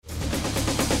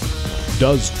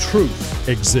Does truth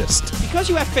exist? Because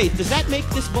you have faith, does that make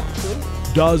this book true?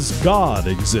 Does God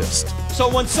exist?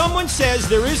 So when someone says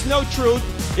there is no truth,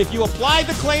 if you apply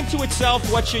the claim to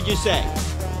itself, what should you say?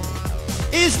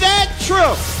 Is that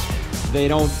true? They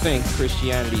don't think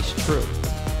Christianity's true.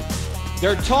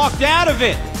 They're talked out of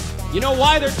it. You know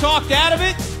why they're talked out of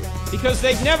it? Because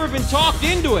they've never been talked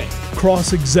into it.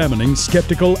 Cross-examining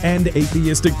skeptical and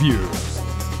atheistic views.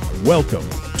 Welcome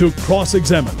to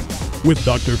Cross-Examine with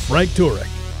Dr. Frank Turek.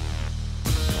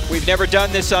 We've never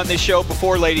done this on this show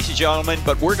before, ladies and gentlemen,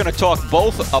 but we're going to talk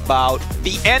both about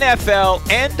the NFL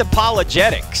and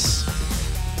apologetics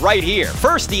right here.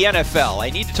 First, the NFL.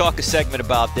 I need to talk a segment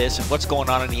about this and what's going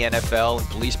on in the NFL and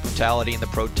police brutality and the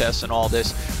protests and all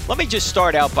this. Let me just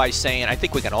start out by saying I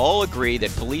think we can all agree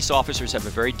that police officers have a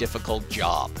very difficult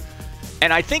job.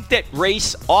 And I think that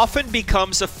race often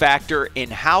becomes a factor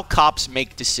in how cops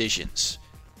make decisions.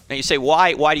 Now you say,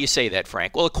 why do you say that,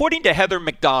 Frank? Well, according to Heather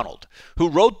McDonald, who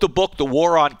wrote the book, The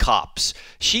War on Cops,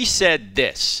 she said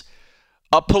this: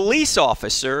 a police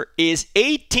officer is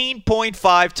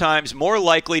 18.5 times more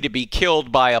likely to be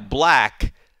killed by a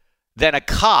black than a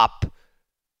cop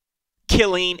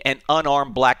killing an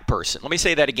unarmed black person. Let me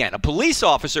say that again. A police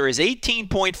officer is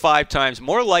 18.5 times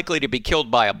more likely to be killed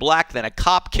by a black than a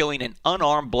cop killing an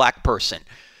unarmed black person.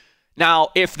 Now,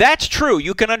 if that's true,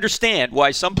 you can understand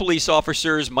why some police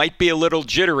officers might be a little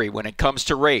jittery when it comes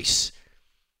to race.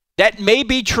 That may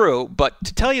be true, but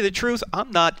to tell you the truth,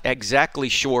 I'm not exactly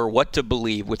sure what to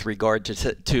believe with regard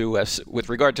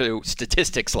to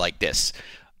statistics like this.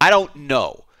 I don't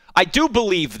know. I do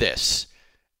believe this,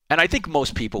 and I think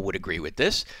most people would agree with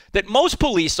this, that most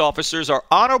police officers are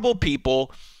honorable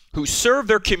people who serve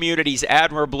their communities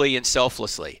admirably and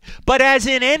selflessly. But as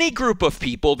in any group of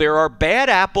people, there are bad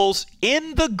apples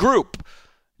in the group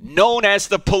known as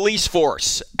the police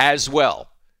force as well,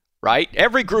 right?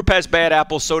 Every group has bad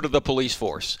apples, so do the police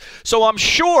force. So I'm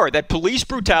sure that police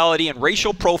brutality and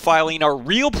racial profiling are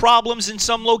real problems in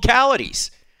some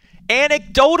localities.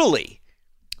 Anecdotally,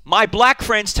 my black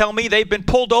friends tell me they've been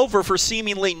pulled over for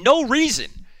seemingly no reason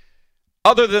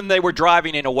other than they were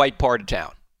driving in a white part of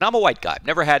town. Now, I'm a white guy. I've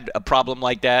never had a problem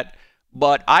like that,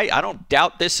 but I don't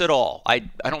doubt this at all. I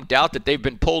don't doubt that they've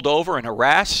been pulled over and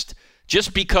harassed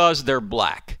just because they're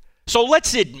black. So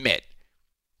let's admit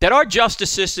that our justice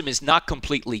system is not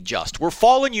completely just. We're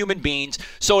fallen human beings,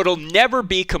 so it'll never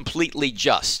be completely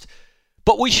just.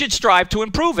 But we should strive to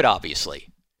improve it, obviously.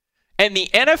 And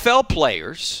the NFL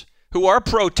players who are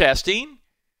protesting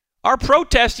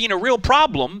a real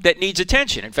problem that needs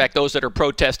attention. In fact, those that are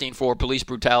protesting for police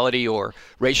brutality or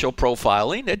racial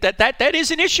profiling, that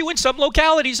is an issue in some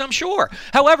localities, I'm sure.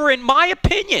 However, in my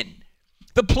opinion,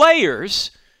 the players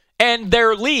and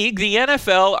their league, the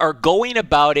NFL, are going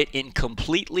about it in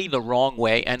completely the wrong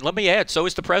way. And let me add, so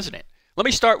is the president. Let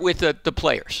me start with the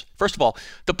players. First of all,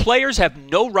 the players have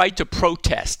no right to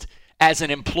protest as an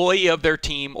employee of their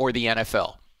team or the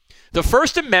NFL. The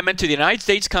First Amendment to the United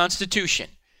States Constitution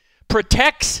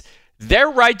protects their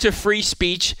right to free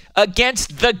speech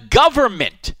against the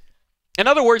government. In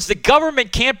other words, the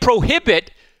government can't prohibit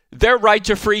their right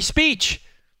to free speech.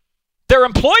 Their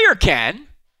employer can.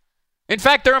 In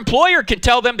fact, their employer can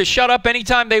tell them to shut up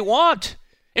anytime they want.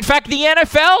 In fact, the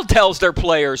NFL tells their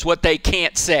players what they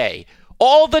can't say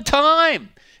all the time.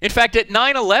 In fact, at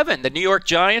 9/11, the New York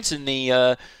Giants and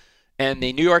the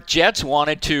New York Jets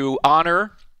wanted to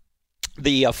honor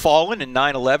the fallen in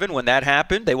 9/11 when that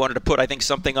happened. They wanted to put, I think,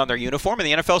 something on their uniform, and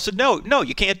the NFL said, no,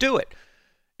 you can't do it.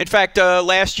 In fact,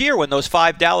 last year when those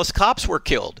 5 Dallas cops were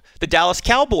killed, the Dallas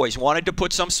Cowboys wanted to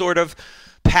put some sort of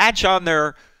patch on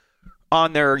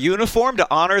their uniform to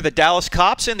honor the Dallas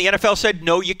cops, and the NFL said,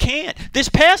 no, you can't. This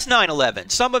past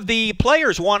 9/11, some of the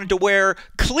players wanted to wear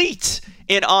cleats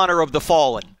in honor of the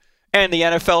fallen. And the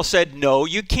NFL said, no,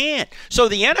 you can't. So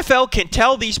the NFL can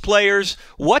tell these players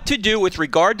what to do with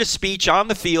regard to speech on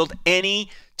the field any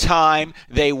time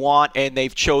they want, and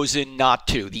they've chosen not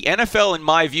to. The NFL, in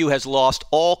my view, has lost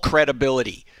all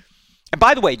credibility. And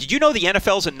by the way, did you know the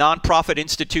NFL is a nonprofit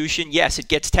institution? Yes, it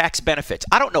gets tax benefits.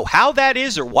 I don't know how that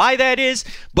is or why that is,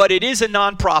 but it is a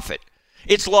nonprofit.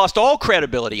 It's lost all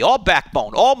credibility, all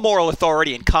backbone, all moral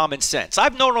authority, and common sense.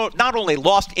 I've not only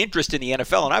lost interest in the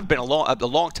NFL, and I've been a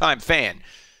long-time fan,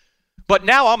 but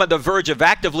now I'm on the verge of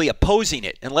actively opposing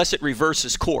it unless it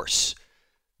reverses course.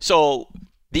 So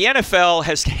the NFL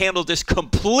has handled this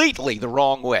completely the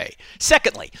wrong way.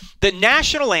 Secondly, the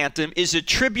national anthem is a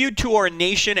tribute to our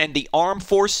nation and the armed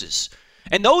forces.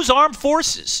 And those armed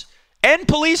forces and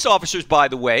police officers, by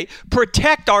the way,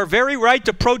 protect our very right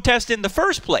to protest in the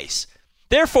first place.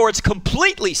 Therefore, it's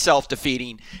completely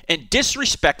self-defeating and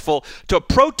disrespectful to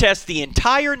protest the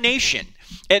entire nation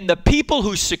and the people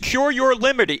who secure your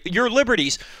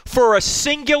liberties for a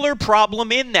singular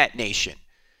problem in that nation.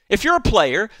 If you're a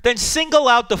player, then single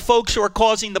out the folks who are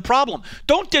causing the problem.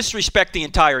 Don't disrespect the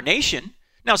entire nation.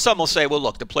 Now, some will say, well,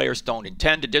 look, the players don't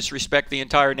intend to disrespect the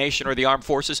entire nation or the armed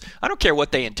forces. I don't care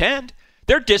what they intend.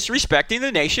 They're disrespecting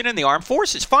the nation and the armed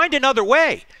forces. Find another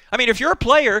way. I mean, if you're a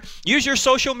player, use your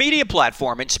social media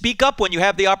platform and speak up when you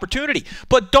have the opportunity.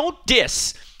 But don't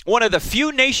diss one of the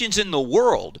few nations in the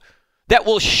world that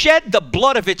will shed the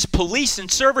blood of its police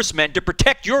and servicemen to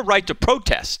protect your right to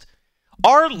protest.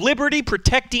 Our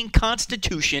liberty-protecting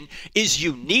Constitution is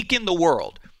unique in the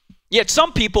world. Yet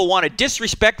some people want to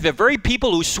disrespect the very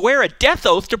people who swear a death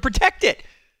oath to protect it.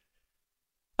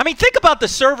 I mean, think about the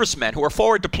servicemen who are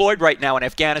forward deployed right now in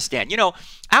Afghanistan. You know,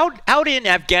 out in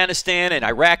Afghanistan and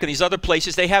Iraq and these other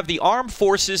places, they have the Armed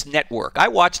Forces Network. I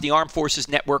watched the Armed Forces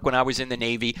Network when I was in the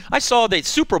Navy. I saw the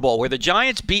Super Bowl where the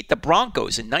Giants beat the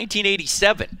Broncos in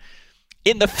 1987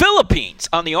 in the Philippines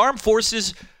on the Armed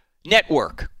Forces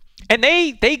Network. And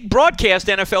they broadcast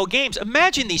NFL games.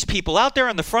 Imagine these people out there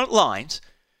on the front lines.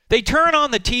 They turn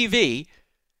on the TV.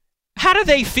 How do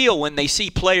they feel when they see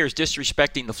players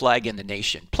disrespecting the flag and the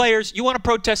nation? Players, you want to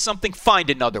protest something? Find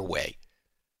another way.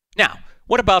 Now,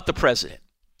 what about the president?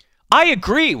 I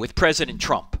agree with President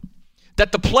Trump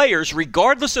that the players,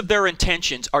 regardless of their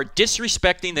intentions, are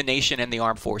disrespecting the nation and the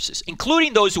armed forces,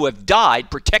 including those who have died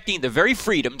protecting the very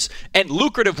freedoms and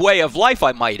lucrative way of life,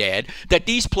 I might add, that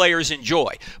these players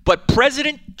enjoy. But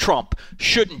President Trump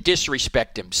shouldn't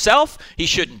disrespect himself. He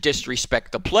shouldn't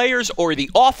disrespect the players or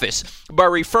the office by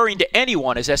referring to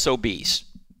anyone as SOBs.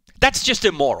 That's just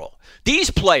immoral.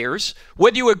 These players,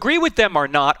 whether you agree with them or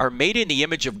not, are made in the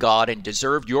image of God and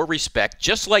deserve your respect,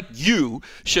 just like you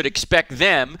should expect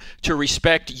them to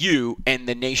respect you and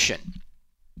the nation.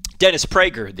 Dennis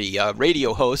Prager, the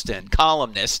radio host and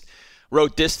columnist,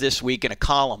 wrote this week in a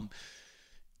column.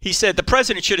 He said the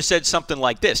president should have said something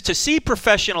like this: to see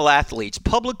professional athletes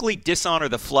publicly dishonor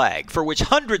the flag for which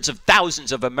hundreds of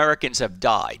thousands of Americans have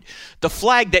died, the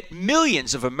flag that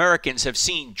millions of Americans have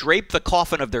seen drape the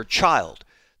coffin of their child,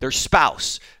 their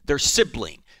spouse, their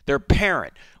sibling, their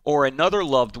parent, or another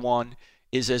loved one,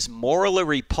 is as morally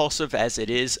repulsive as it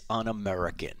is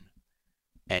un-American.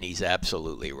 And he's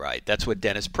absolutely right. That's what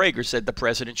Dennis Prager said the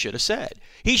president should have said.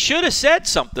 He should have said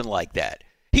something like that.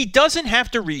 He doesn't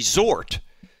have to resort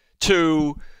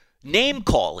to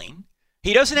name-calling.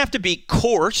 He doesn't have to be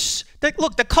coarse.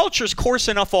 Look, the culture's coarse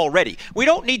enough already. We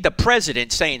don't need the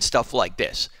president saying stuff like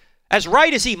this. As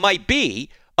right as he might be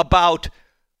about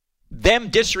them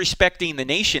disrespecting the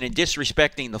nation and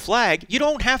disrespecting the flag, you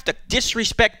don't have to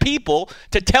disrespect people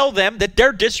to tell them that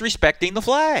they're disrespecting the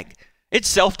flag. It's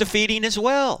self-defeating as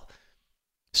well.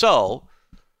 So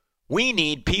we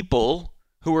need people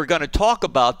who are going to talk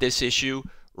about this issue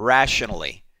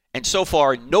rationally. And so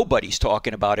far, nobody's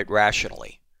talking about it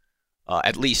rationally.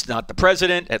 At least not the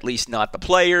president, at least not the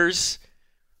players,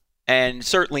 and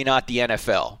certainly not the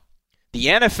NFL. The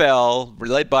NFL,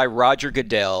 led by Roger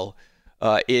Goodell,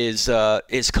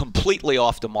 is completely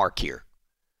off the mark here.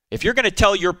 If you're going to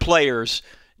tell your players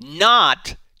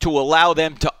not to allow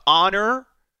them to honor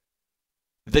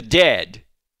the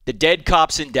dead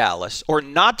cops in Dallas, or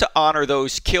not to honor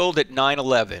those killed at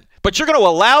 9/11, but you're going to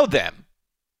allow them,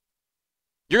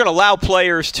 you're going to allow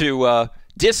players to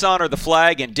dishonor the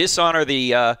flag and dishonor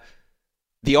the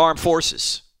armed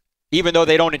forces, even though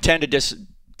they don't intend to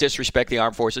disrespect the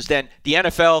armed forces, then the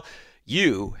NFL,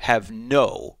 you have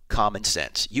no common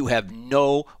sense. You have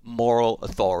no moral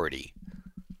authority.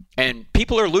 And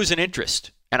people are losing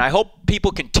interest. And I hope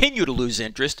people continue to lose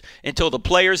interest until the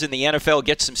players in the NFL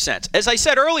get some sense. As I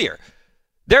said earlier,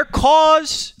 their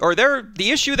cause or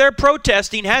the issue they're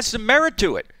protesting has some merit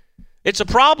to it. It's a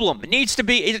problem. It needs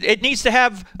to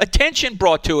have attention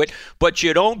brought to it, but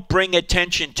you don't bring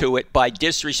attention to it by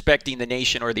disrespecting the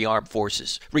nation or the armed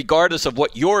forces. Regardless of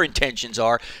what your intentions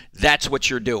are, that's what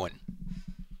you're doing.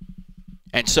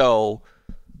 And so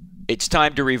it's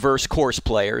time to reverse course,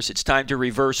 players. It's time to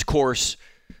reverse course,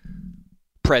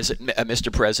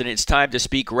 Mr. President. It's time to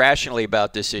speak rationally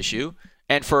about this issue.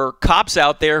 And for cops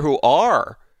out there who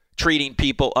are treating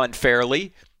people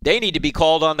unfairly, they need to be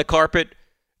called on the carpet,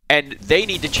 and they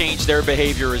need to change their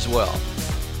behavior as well.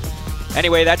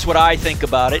 Anyway, that's what I think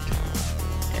about it.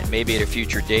 And maybe at a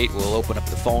future date, we'll open up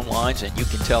the phone lines and you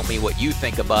can tell me what you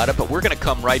think about it. But we're going to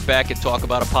come right back and talk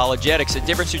about apologetics, the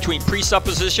difference between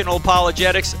presuppositional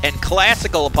apologetics and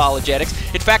classical apologetics.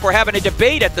 In fact, we're having a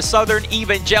debate at the Southern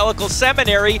Evangelical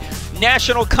Seminary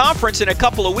National Conference in a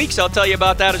couple of weeks. I'll tell you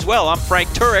about that as well. I'm Frank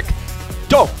Turek.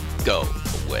 Don't go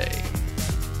way.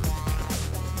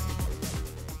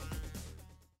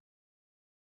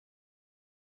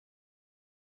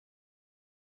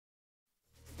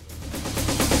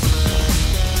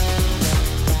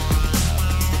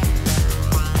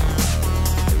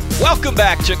 Welcome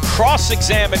back to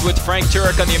Cross-Examined with Frank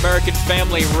Turek on the American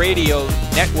Family Radio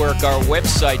Network. Our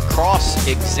website,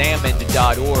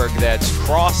 crossexamined.org. That's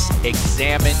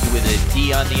cross-examined with a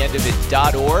D on the end of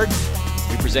it, .org.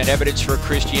 We present evidence for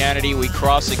Christianity. We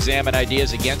cross-examine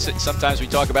ideas against it. Sometimes we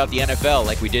talk about the NFL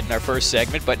like we did in our first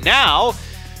segment. But now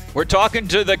we're talking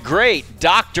to the great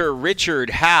Dr. Richard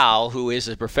Howe, who is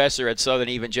a professor at Southern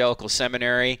Evangelical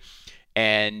Seminary.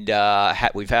 And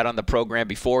we've had on the program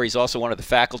before. He's also one of the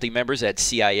faculty members at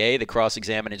CIA, the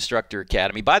Cross-Examine Instructor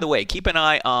Academy. By the way, keep an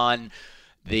eye on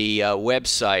the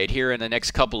website. Here in the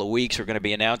next couple of weeks, we're going to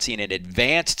be announcing an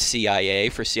advanced CIA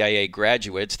for CIA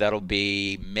graduates. That'll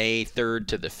be May 3rd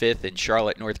to the 5th in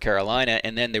Charlotte, North Carolina.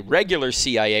 And then the regular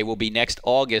CIA will be next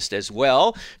August as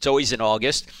well. It's always in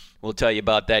August. We'll tell you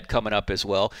about that coming up as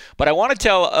well. But I want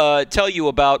to tell you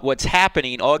about what's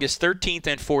happening August 13th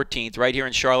and 14th right here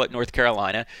in Charlotte, North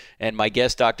Carolina. And my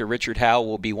guest, Dr. Richard Howe,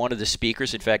 will be one of the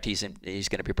speakers. In fact, he's going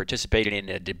to be participating in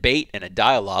a debate and a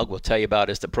dialogue. We'll tell you about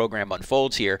as the program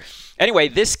unfolds here. Anyway,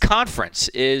 this conference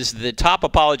is the top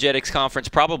apologetics conference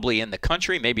probably in the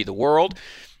country, maybe the world.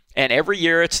 And every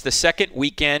year it's the second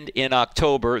weekend in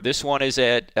October. This one is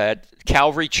at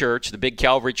Calvary Church, the big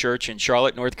Calvary Church in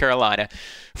Charlotte, North Carolina.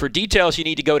 For details, you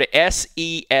need to go to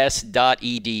ses.edu.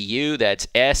 That's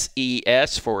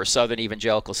SES for Southern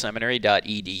Evangelical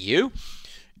Seminary.edu.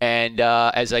 And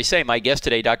as I say, my guest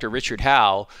today, Dr. Richard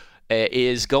Howe,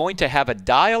 is going to have a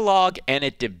dialogue and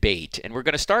a debate. And we're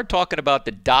going to start talking about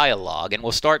the dialogue. And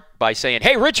we'll start by saying,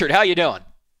 hey, Richard, how you doing?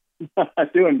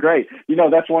 Doing great. You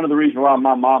know, that's one of the reasons why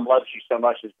my mom loves you so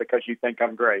much is because you think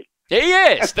I'm great. He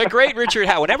is, the great Richard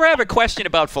Howe. Whenever I have a question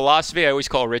about philosophy, I always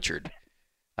call Richard.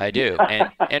 I do.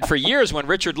 And for years when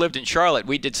Richard lived in Charlotte,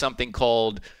 we did something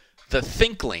called the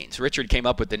Thinklings. Richard came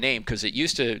up with the name because it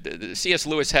used to, C.S.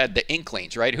 Lewis had the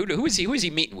Inklings, right? Who was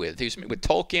he meeting with? He was meeting with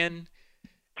Tolkien.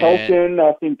 Tolkien,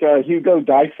 I think Hugo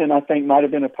Dyson, I think, might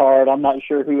have been a part. I'm not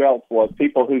sure who else was.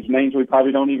 People whose names we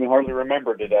probably don't even hardly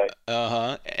remember today.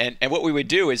 And what we would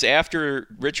do is after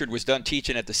Richard was done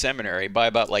teaching at the seminary, by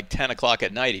about like 10 o'clock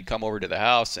at night, he'd come over to the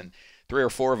house, and 3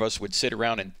 or 4 of us would sit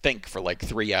around and think for like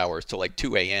 3 hours till like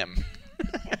 2 a.m.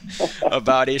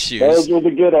 about issues. Those were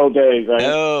the good old days, right?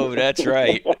 Oh, that's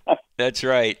right. That's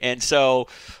right. And so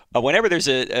whenever there's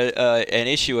an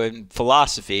issue in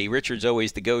philosophy, Richard's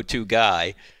always the go-to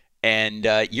guy. And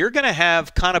you're going to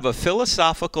have kind of a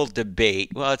philosophical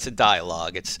debate. Well, it's a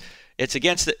dialogue. It's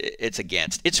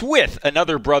with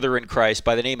another brother in Christ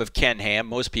by the name of Ken Ham.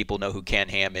 Most people know who Ken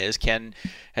Ham is. Ken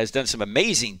has done some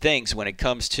amazing things when it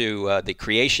comes to the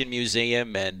Creation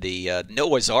Museum and the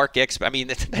Noah's Ark.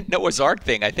 That Noah's Ark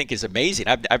thing I think is amazing.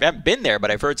 I haven't been there, but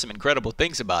I've heard some incredible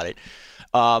things about it.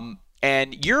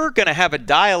 And you're going to have a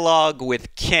dialogue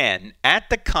with Ken at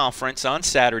the conference on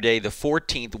Saturday, the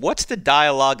 14th. What's the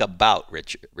dialogue about,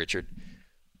 Richard?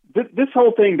 This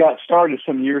whole thing got started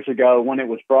some years ago when it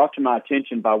was brought to my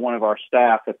attention by one of our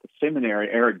staff at the seminary,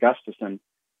 Eric Gustafson,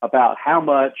 about how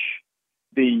much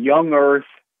the young earth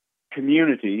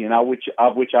community, and of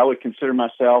which I would consider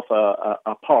myself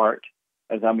a part,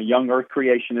 as I'm a young earth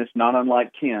creationist, not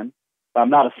unlike Ken.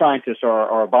 I'm not a scientist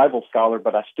or a Bible scholar,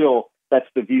 but that's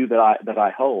the view that I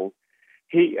hold.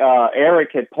 Eric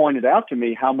had pointed out to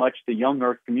me how much the young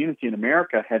earth community in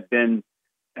America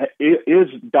is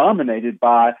dominated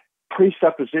by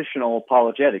presuppositional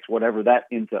apologetics, whatever that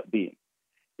ends up being.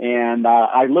 And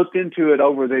I looked into it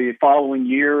over the following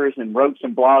years and wrote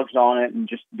some blogs on it and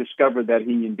just discovered that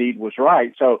he indeed was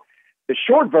right. So the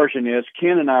short version is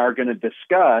Ken and I are going to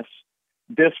discuss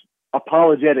this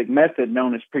apologetic method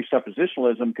known as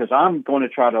presuppositionalism, because I'm going to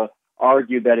try to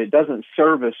argue that it doesn't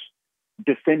service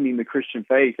defending the Christian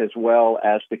faith as well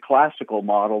as the classical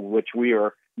model, which we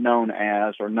are known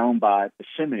by the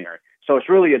seminary. So it's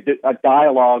really a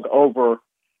dialogue over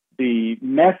the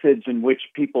methods in which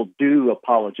people do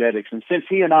apologetics. And since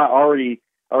he and I already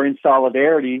are in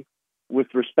solidarity with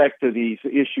respect to these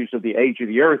issues of the age of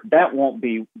the earth, that won't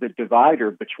be the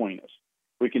divider between us.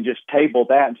 We can just table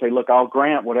that and say, look, I'll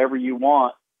grant whatever you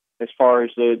want as far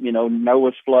as the,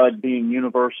 Noah's flood being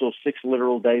universal, 6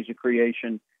 literal days of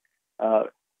creation.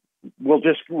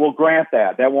 We'll grant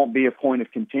that. That won't be a point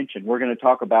of contention. We're going to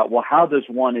talk about, well, how does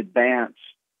one advance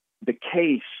the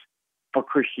case for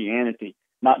Christianity?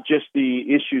 Not just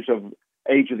the issues of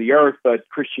age of the earth, but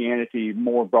Christianity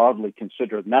more broadly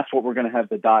considered. And that's what we're going to have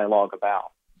the dialogue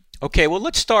about. Okay, well,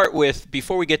 let's start with,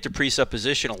 before we get to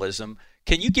presuppositionalism,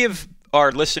 can you give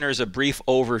our listeners a brief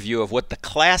overview of what the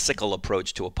classical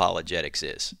approach to apologetics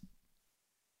is?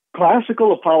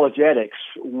 Classical apologetics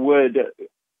would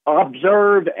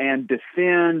observe and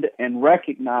defend and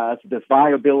recognize the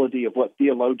viability of what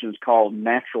theologians call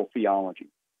natural theology.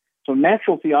 So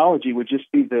natural theology would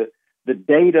just be the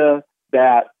data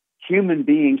that human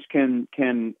beings can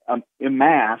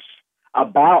amass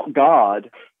about God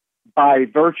by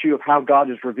virtue of how God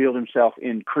has revealed himself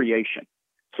in creation.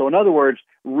 So in other words,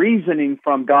 reasoning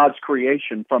from God's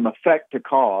creation, from effect to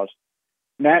cause,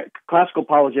 classical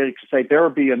apologetics say there will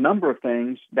be a number of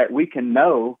things that we can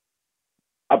know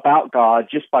about God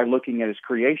just by looking at his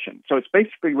creation. So it's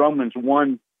basically Romans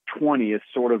 1:20 is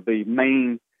sort of the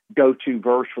main go-to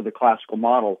verse for the classical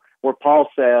model, where Paul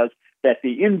says that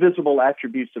the invisible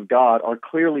attributes of God are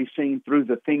clearly seen through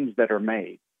the things that are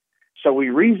made. So we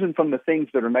reason from the things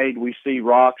that are made. We see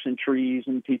rocks and trees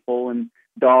and people and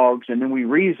dogs, and then we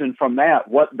reason from that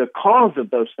what the cause of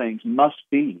those things must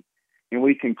be. And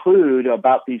we conclude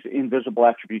about these invisible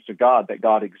attributes of God, that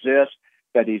God exists,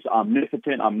 that he's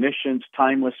omnipotent, omniscient,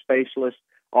 timeless, spaceless,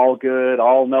 all good,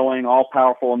 all-knowing,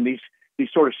 all-powerful, and these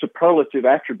sort of superlative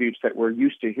attributes that we're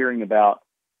used to hearing about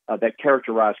that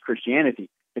characterize Christianity.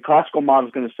 The classical model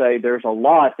is going to say there's a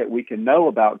lot that we can know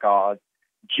about God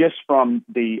just from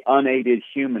the unaided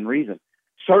human reason.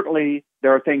 Certainly,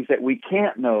 there are things that we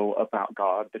can't know about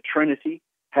God. The Trinity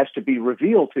has to be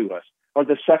revealed to us, or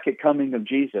the second coming of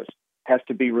Jesus has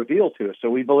to be revealed to us. So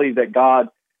we believe that God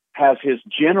has his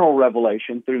general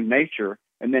revelation through nature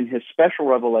and then his special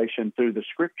revelation through the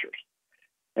scriptures.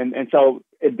 And so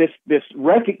this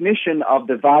recognition of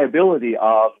the viability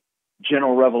of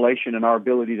general revelation and our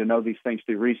ability to know these things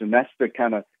through reason, that's the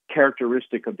kind of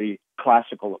characteristic of the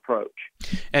classical approach.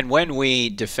 And when we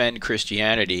defend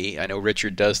Christianity, I know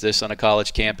Richard does this on a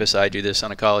college campus, I do this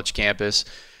on a college campus,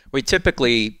 we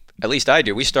typically, at least I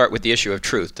do, we start with the issue of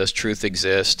truth. Does truth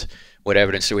exist? What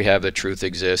evidence do we have that truth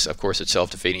exists? Of course, it's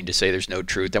self-defeating to say there's no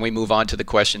truth. Then we move on to the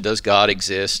question, does God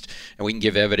exist? And we can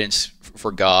give evidence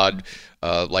for God,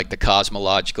 like the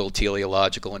cosmological,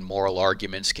 teleological, and moral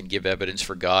arguments can give evidence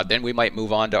for God. Then we might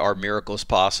move on to are miracles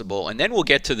possible? And then we'll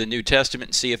get to the New Testament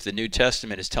and see if the New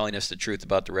Testament is telling us the truth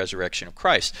about the resurrection of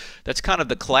Christ. That's kind of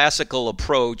the classical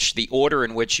approach, the order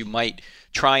in which you might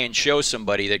try and show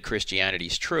somebody that Christianity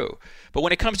is true. But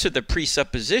when it comes to the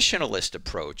presuppositionalist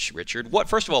approach, Richard,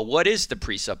 first of all, what is the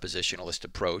presuppositionalist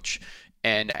approach,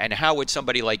 and how would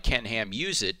somebody like Ken Ham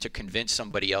use it to convince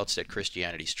somebody else that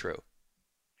Christianity is true?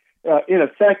 In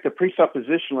effect, the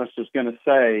presuppositionalist is going to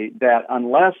say that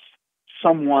unless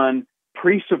someone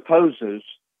presupposes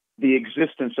the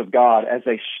existence of God as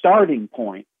a starting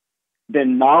point,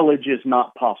 then knowledge is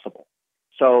not possible.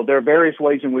 So there are various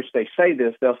ways in which they say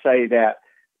this. They'll say that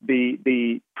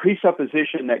the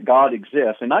presupposition that God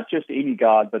exists, and not just any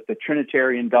God, but the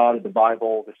Trinitarian God of the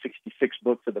Bible, the 66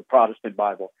 books of the Protestant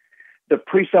Bible, the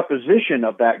presupposition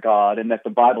of that God and that the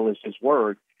Bible is his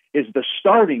word is the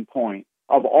starting point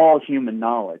of all human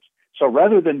knowledge. So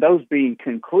rather than those being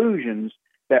conclusions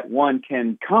that one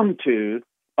can come to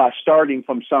by starting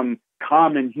from some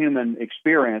common human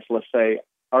experience, let's say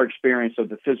our experience of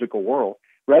the physical world,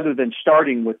 rather than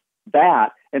starting with that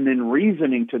and then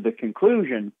reasoning to the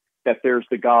conclusion that there's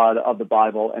the God of the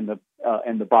Bible and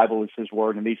the Bible is his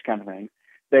word and these kind of things,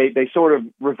 they sort of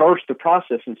reverse the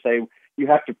process and say you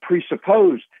have to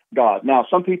presuppose God. Now,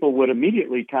 some people would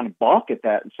immediately kind of balk at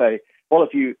that and say, well,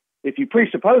 if you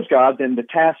presuppose God, then the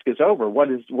task is over. What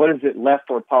is it left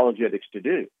for apologetics to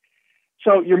do?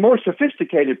 So your more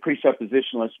sophisticated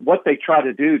presuppositionalists, what they try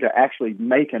to do to actually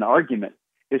make an argument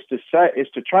is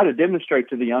to try to demonstrate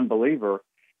to the unbeliever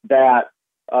that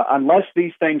unless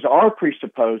these things are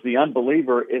presupposed, the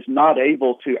unbeliever is not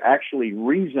able to actually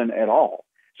reason at all.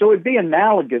 So it'd be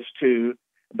analogous to,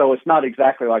 though it's not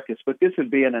exactly like this, but this would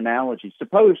be an analogy.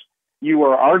 Suppose you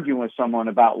were arguing with someone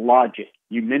about logic.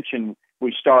 You mentioned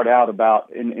we start out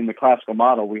about, in the classical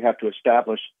model, we have to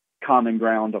establish common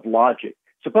ground of logic.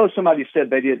 Suppose somebody said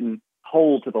they didn't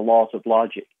hold to the laws of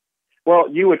logic. Well,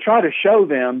 you would try to show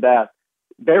them that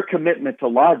their commitment to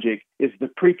logic is the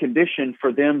precondition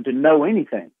for them to know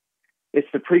anything. It's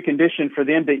the precondition for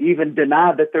them to even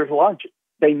deny that there's logic.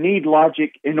 They need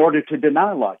logic in order to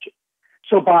deny logic.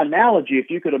 So by analogy,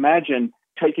 if you could imagine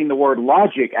taking the word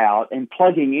logic out and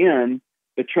plugging in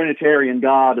the Trinitarian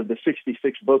God of the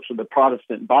 66 books of the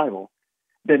Protestant Bible,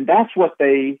 then that's what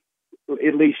they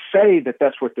at least say that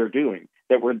that's what they're doing.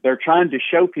 They're trying to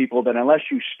show people that unless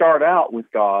you start out with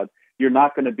God, you're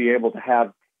not going to be able to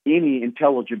have any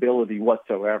intelligibility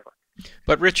whatsoever.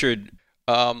 But Richard,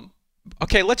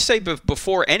 okay, let's say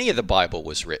before any of the Bible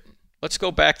was written, let's go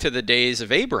back to the days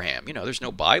of Abraham. There's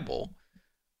no Bible.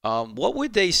 what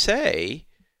would they say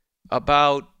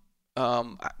about,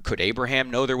 could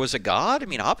Abraham know there was a God? I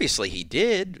mean, obviously he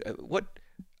did.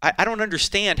 I don't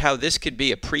understand how this could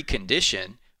be a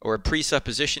precondition or a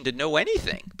presupposition to know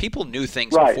anything. People knew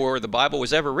things before the Bible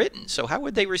was ever written. So how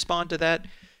would they respond to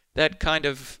that kind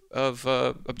of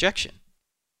objection?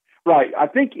 Right. I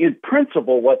think in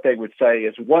principle what they would say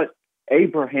is what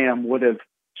Abraham would have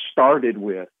started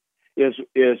with is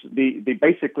the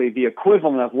basically the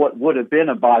equivalent of what would have been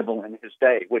a Bible in his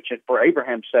day, which for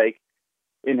Abraham's sake,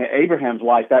 in Abraham's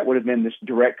life, that would have been this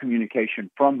direct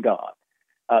communication from God.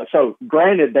 So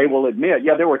granted, they will admit,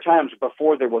 there were times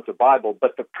before there was a Bible,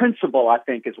 but the principle, I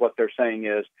think, is what they're saying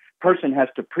is person has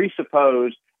to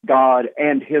presuppose God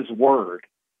and his word.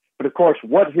 But of course,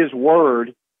 what his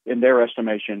word, in their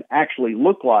estimation, actually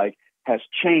looked like has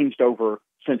changed over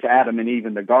since Adam and Eve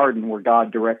in the garden, where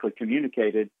God directly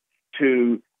communicated,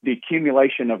 to the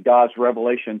accumulation of God's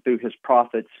revelation through his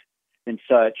prophets and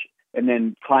such, and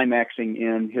then climaxing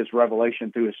in his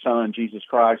revelation through his son, Jesus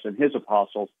Christ, and his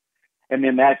apostles. And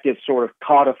then that gets sort of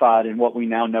codified in what we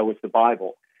now know as the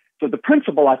Bible. So the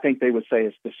principle, I think they would say,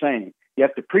 is the same. You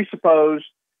have to presuppose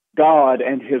God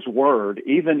and his word,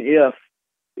 even if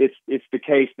it's the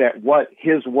case that what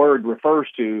his word refers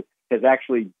to has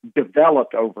actually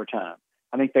developed over time.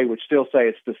 I think they would still say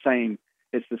it's the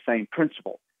same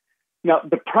principle. Now,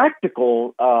 the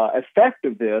practical effect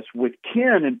of this with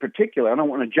Ken in particular, I don't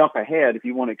want to jump ahead if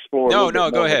you want to explore. No,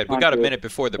 go ahead. We got a minute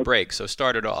before the break, so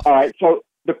start it off. All right. So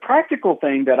the practical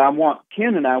thing that I want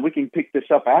Ken and we can pick this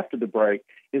up after the break,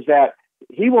 is that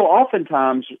he will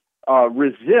oftentimes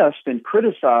resist and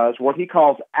criticize what he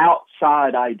calls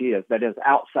outside ideas, that is,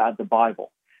 outside the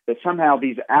Bible, that somehow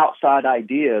these outside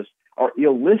ideas are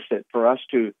illicit for us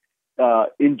to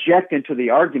inject into the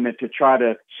argument to try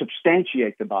to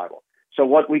substantiate the Bible. So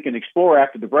what we can explore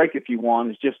after the break, if you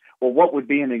want, is just, what would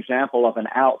be an example of an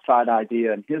outside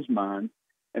idea in his mind?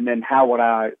 And then how would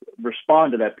I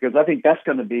respond to that? Because I think that's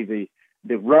going to be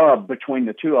the rub between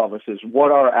the two of us, is what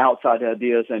are outside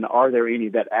ideas and are there any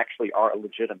that actually are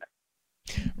legitimate?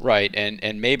 Right,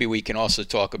 and maybe we can also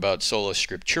talk about sola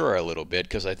scriptura a little bit,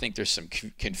 because I think there's some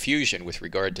confusion with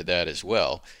regard to that as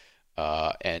well.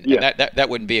 And that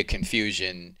wouldn't be a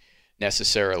confusion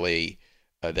necessarily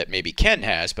that maybe Ken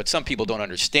has, but some people don't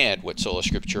understand what sola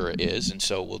scriptura is, and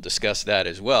so we'll discuss that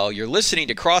as well. You're listening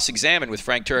to Cross Examine with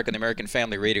Frank Turek on the American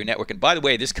Family Radio Network. And by the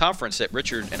way, this conference that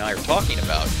Richard and I are talking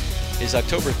about is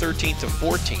October 13th to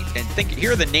 14th. And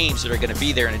here are the names that are going to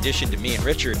be there in addition to me and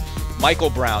Richard: Michael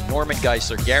Brown, Norman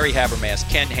Geisler, Gary Habermas,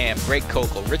 Ken Ham, Greg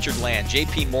Kokel, Richard Land,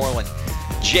 J.P. Moreland,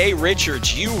 Jay Richards,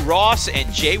 Hugh Ross,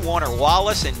 and Jay Warner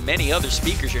Wallace, and many other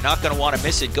speakers. You're not going to want to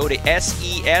miss it. Go to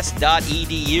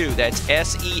ses.edu. That's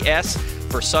SES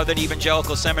for Southern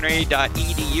Evangelical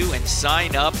Seminary.edu and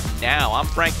sign up now. I'm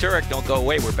Frank Turek. Don't go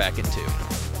away. We're back in 2.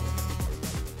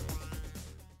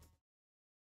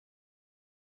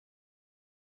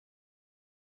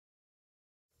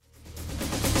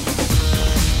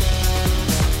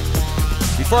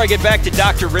 Before I get back to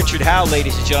Dr. Richard Howe,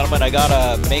 ladies and gentlemen, I got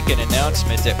to make an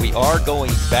announcement that we are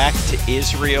going back to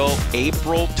Israel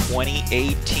April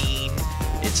 2018.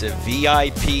 It's a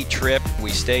VIP trip. We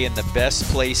stay in the best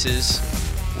places.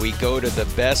 We go to the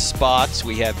best spots.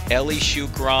 We have Eli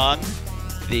Shukran,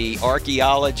 the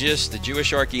archaeologist, the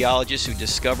Jewish archaeologist who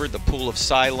discovered the Pool of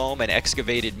Siloam and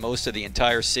excavated most of the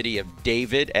entire city of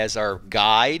David, as our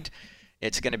guide.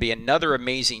 It's going to be another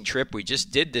amazing trip. We just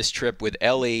did this trip with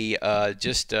Ellie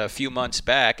just a few months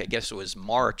back. I guess it was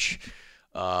March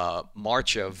of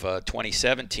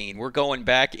 2017. We're going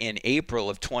back in April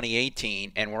of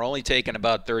 2018, and we're only taking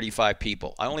about 35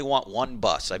 people. I only want one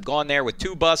bus. I've gone there with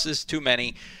 2 buses, too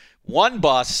many. One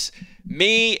bus,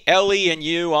 me, Ellie, and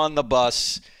you on the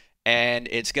bus, and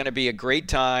it's going to be a great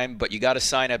time, but you got to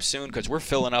sign up soon because we're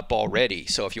filling up already.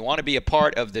 So if you want to be a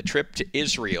part of the trip to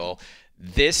Israel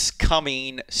this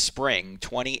coming spring,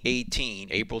 2018,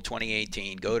 April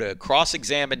 2018, go to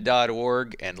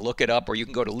crossexamine.org and look it up, or you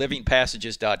can go to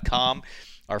livingpassages.com.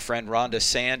 Our friend Rhonda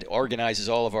Sand organizes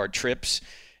all of our trips,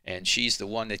 and she's the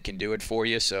one that can do it for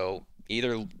you. So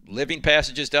either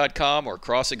livingpassages.com or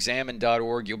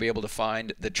crossexamine.org, you'll be able to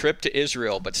find the trip to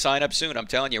Israel. But sign up soon. I'm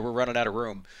telling you, we're running out of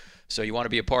room. So you want to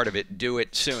be a part of it, do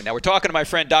it soon. Now, we're talking to my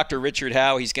friend Dr. Richard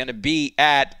Howe. He's going to be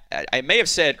at, I may have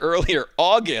said earlier,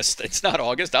 August. It's not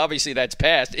August. Obviously, that's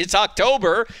past. It's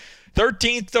October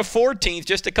 13th to 14th,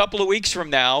 just a couple of weeks from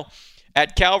now,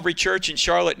 at Calvary Church in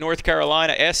Charlotte, North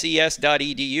Carolina,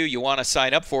 ses.edu. You want to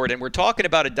sign up for it. And we're talking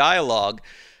about a dialogue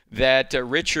that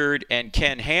Richard and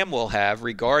Ken Ham will have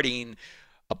regarding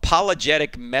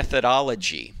apologetic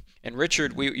methodology. And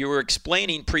Richard, you were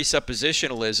explaining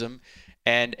presuppositionalism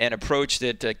and an approach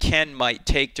that Ken might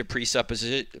take to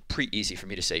easy for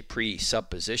me to say,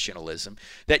 presuppositionalism,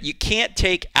 that you can't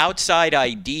take outside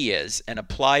ideas and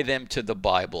apply them to the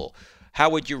Bible. How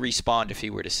would you respond if he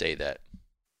were to say that?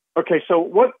 Okay, so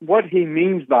what he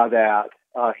means by that,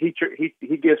 he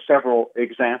gives several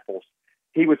examples.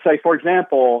 He would say, for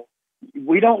example,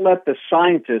 we don't let the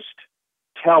scientist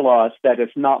tell us that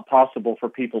it's not possible for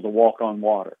people to walk on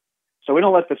water. So we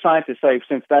don't let the scientist say,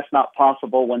 since that's not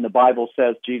possible when the Bible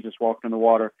says Jesus walked on the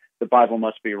water, the Bible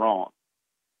must be wrong.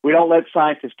 We don't let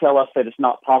scientists tell us that it's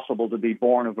not possible to be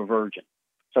born of a virgin.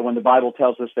 So when the Bible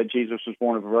tells us that Jesus was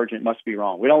born of a virgin, it must be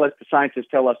wrong. We don't let the scientists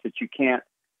tell us that you can't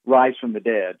rise from the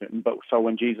dead. But so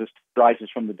when Jesus rises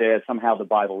from the dead, somehow the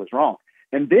Bible is wrong.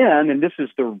 And then, and this is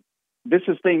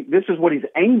what he's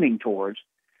aiming towards.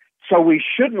 So we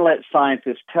shouldn't let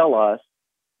scientists tell us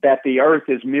that the earth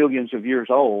is millions of years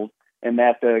old and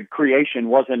that the creation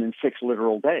wasn't in 6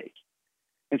 literal days.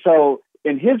 And so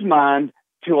in his mind,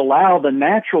 to allow the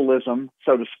naturalism,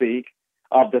 so to speak,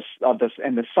 of this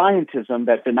and the scientism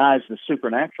that denies the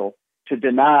supernatural, to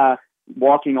deny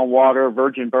walking on water,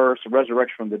 virgin births,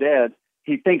 resurrection from the dead,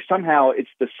 he thinks somehow it's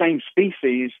the same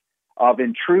species of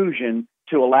intrusion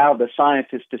to allow the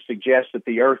scientists to suggest that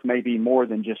the earth may be more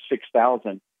than just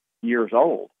 6,000 years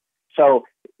old. So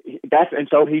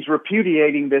he's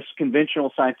repudiating this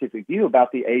conventional scientific view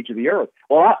about the age of the earth.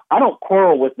 Well, I don't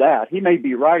quarrel with that. He may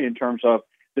be right in terms of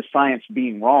the science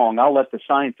being wrong. I'll let the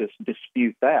scientists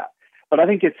dispute that. But I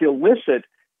think it's illicit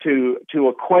to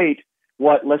equate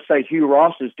what, let's say, Hugh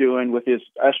Ross is doing with his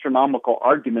astronomical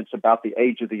arguments about the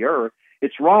age of the earth.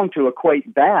 It's wrong to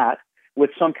equate that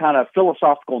with some kind of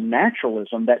philosophical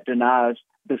naturalism that denies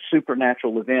the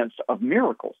supernatural events of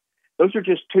miracles. Those are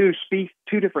just two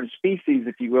different species,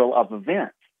 if you will, of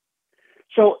events.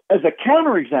 So as a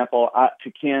counterexample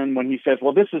to Ken, when he says,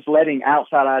 well, this is letting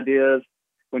outside ideas,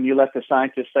 when you let the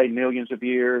scientists say millions of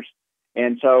years,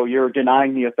 and so you're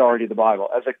denying the authority of the Bible.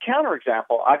 As a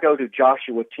counterexample, I go to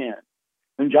Joshua 10.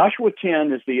 And Joshua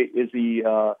 10 is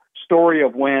the story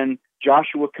of when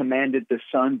Joshua commanded the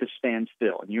sun to stand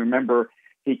still. And you remember,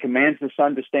 he commands the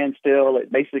sun to stand still.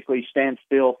 It basically stands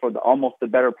still for almost the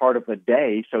better part of a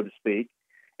day, so to speak,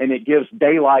 and it gives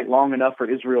daylight long enough for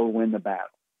Israel to win the battle.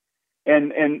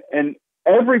 And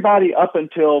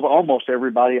almost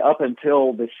everybody up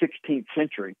until the 16th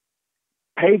century,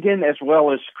 pagan as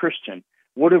well as Christian,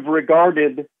 would have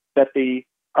regarded that the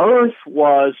earth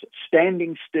was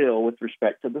standing still with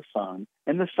respect to the sun,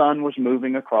 and the sun was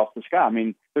moving across the sky. I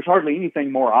mean, there's hardly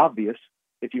anything more obvious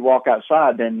if you walk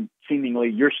outside than seemingly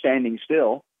you're standing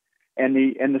still, and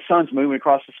the sun's moving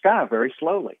across the sky very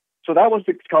slowly. So that was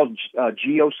called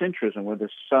geocentrism, where the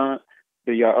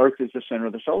earth is the center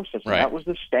of the solar system. Right. That was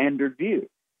the standard view.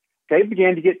 They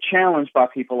began to get challenged by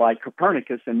people like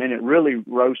Copernicus, and then it really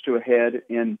rose to a head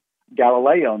in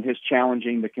Galileo and his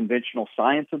challenging the conventional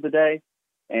science of the day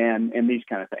and these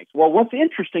kind of things. Well, what's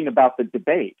interesting about the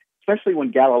debate, especially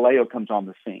when Galileo comes on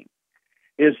the scene,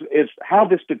 is how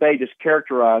this debate is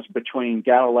characterized between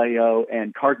Galileo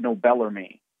and Cardinal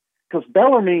Bellarmine. Because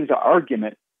Bellarmine's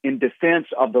argument in defense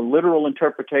of the literal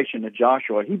interpretation of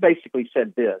Joshua, he basically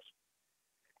said this: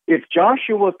 if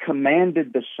Joshua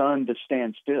commanded the sun to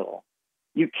stand still,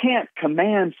 you can't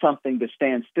command something to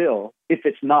stand still if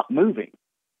it's not moving.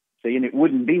 See, and it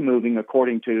wouldn't be moving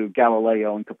according to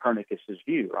Galileo and Copernicus's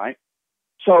view, right?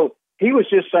 So he was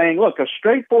just saying, look, a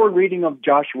straightforward reading of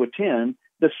Joshua 10,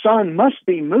 the sun must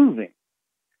be moving.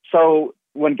 So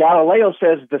when Galileo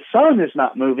says the sun is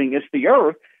not moving, it's the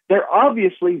earth, they're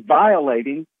obviously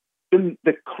violating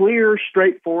the clear,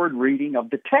 straightforward reading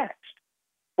of the text.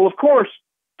 Well, of course,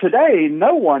 today,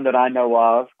 no one that I know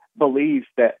of believes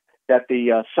that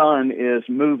the sun is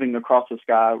moving across the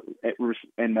sky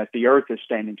and that the earth is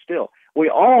standing still. We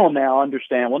all now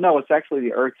understand, well, no, it's actually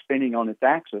the earth spinning on its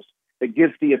axis that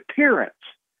gives the appearance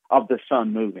of the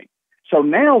sun moving. So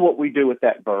now what we do with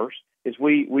that verse is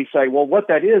we say, well, what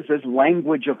that is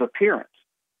language of appearance,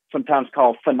 sometimes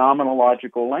called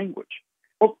phenomenological language.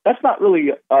 Well, that's not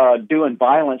really doing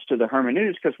violence to the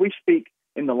hermeneutics, because we speak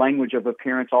in the language of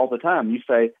appearance all the time.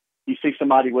 You see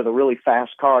somebody with a really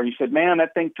fast car, you said, man,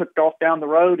 that thing took off down the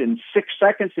road, in 6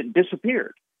 seconds it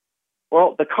disappeared.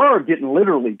 Well, the car didn't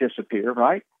literally disappear,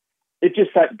 right? It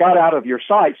just got out of your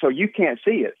sight, so you can't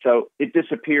see it. So it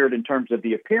disappeared in terms of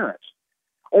the appearance.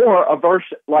 Or a verse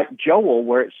like Joel,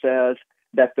 where it says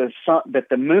that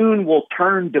the moon will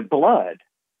turn to blood.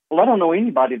 Well, I don't know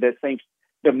anybody that thinks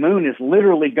the moon is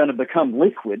literally going to become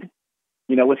liquid,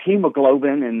 with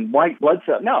hemoglobin and white blood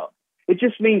cells. No, it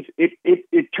just means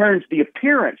it turns the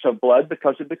appearance of blood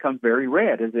because it becomes very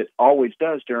red, as it always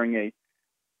does during a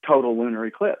total lunar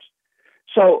eclipse.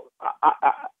 So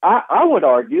I would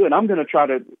argue, and I'm going to try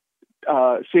to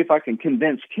see if I can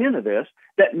convince Ken of this,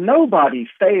 that nobody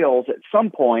fails at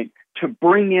some point to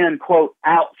bring in, quote,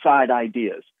 outside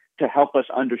ideas to help us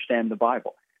understand the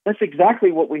Bible. That's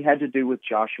exactly what we had to do with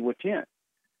Joshua 10.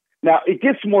 Now, it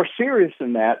gets more serious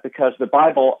than that because the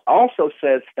Bible also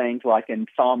says things like in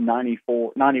Psalm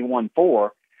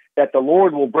 91:4, that the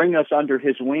Lord will bring us under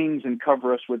his wings and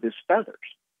cover us with his feathers.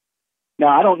 Now,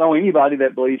 I don't know anybody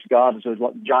that believes God is a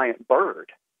giant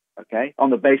bird, okay,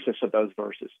 on the basis of those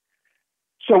verses.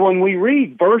 So when we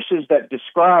read verses that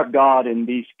describe God in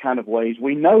these kind of ways,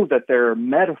 we know that they're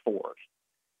metaphors.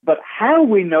 But how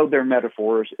we know they're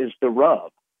metaphors is the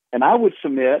rub. And I would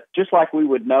submit, just like we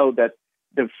would know that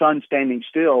the sun standing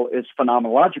still is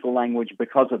phenomenological language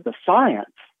because of the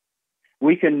science,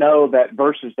 we can know that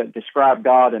verses that describe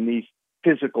God in these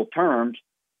physical terms,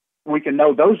 we can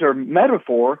know those are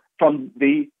metaphor from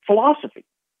the philosophy.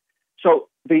 So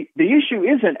the issue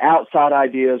isn't outside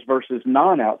ideas versus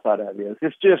non-outside ideas.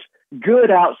 It's just good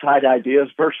outside ideas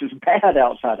versus bad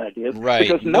outside ideas. Right.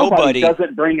 Because nobody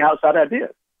doesn't bring outside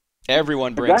ideas.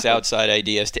 Everyone brings Exactly. outside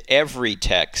ideas to every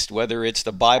text, whether it's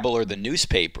the Bible or the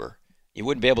newspaper. You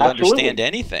wouldn't be able to Absolutely. understand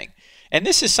anything. And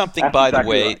this is something, That's by exactly the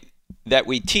way, right. that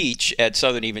we teach at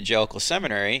Southern Evangelical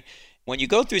Seminary. When you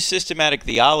go through systematic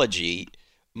theology,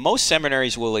 most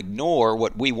seminaries will ignore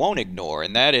what we won't ignore,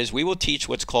 and that is we will teach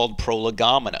what's called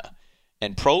prolegomena.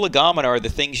 And prolegomena are the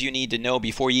things you need to know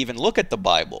before you even look at the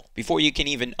Bible, before you can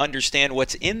even understand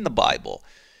what's in the Bible.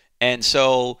 And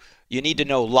so you need to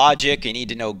know logic, you need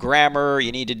to know grammar,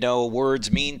 you need to know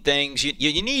words mean things.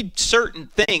 You need certain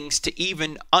things to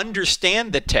even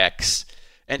understand the text.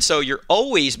 And so you're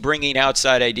always bringing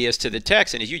outside ideas to the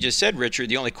text. And as you just said, Richard,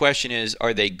 the only question is,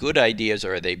 are they good ideas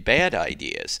or are they bad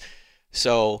ideas?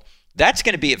 So that's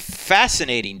going to be a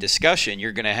fascinating discussion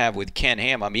you're going to have with Ken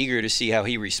Ham. I'm eager to see how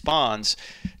he responds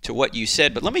to what you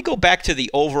said. But let me go back to the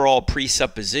overall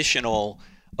presuppositional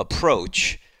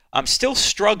approach. I'm still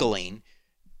struggling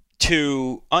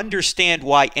to understand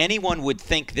why anyone would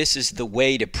think this is the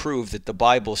way to prove that the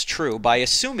Bible's true by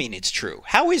assuming it's true.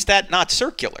 How is that not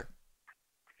circular?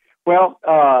 Well,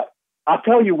 I'll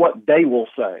tell you what they will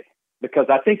say, because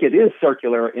I think it is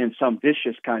circular in some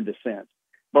vicious kind of sense.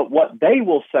 But what they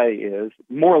will say is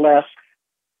more or less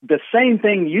the same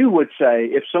thing you would say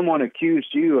if someone accused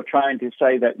you of trying to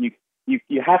say that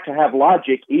you have to have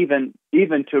logic even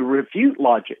to refute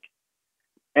logic.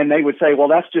 And they would say, well,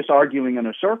 that's just arguing in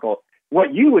a circle.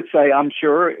 What you would say, I'm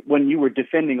sure, when you were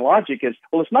defending logic is,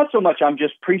 well, it's not so much I'm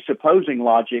just presupposing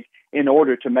logic in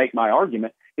order to make my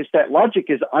argument. It's that logic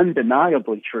is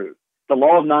undeniably true. The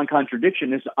law of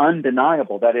non-contradiction is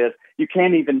undeniable. That is, you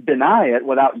can't even deny it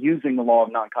without using the law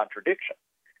of non-contradiction.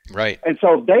 Right. And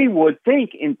so they would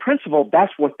think, in principle,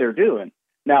 that's what they're doing.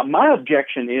 Now, my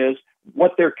objection is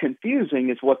what they're confusing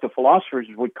is what the philosophers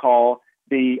would call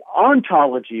the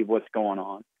ontology of what's going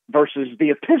on versus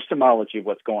the epistemology of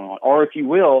what's going on, or if you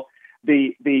will,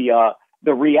 the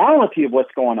reality of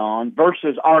what's going on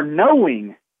versus our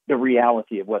knowing the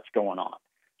reality of what's going on.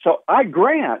 So I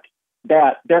grant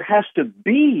that there has to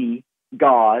be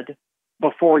God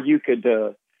before you could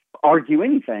argue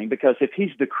anything, because if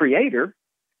he's the creator,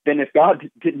 then if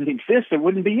God didn't exist, there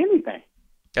wouldn't be anything.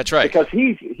 That's right. Because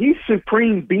he's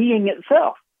supreme being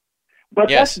itself. But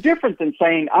Yes. That's different than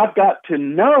saying I've got to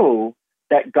know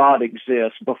that God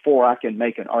exists before I can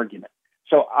make an argument.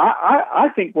 So I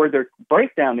think where their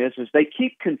breakdown is they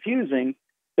keep confusing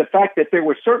the fact that there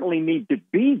would certainly need to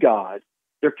be God.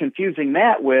 They're confusing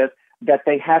that with that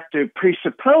they have to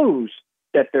presuppose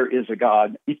that there is a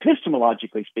God,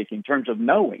 epistemologically speaking, in terms of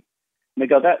knowing. And they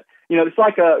go, that, it's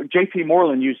like J.P.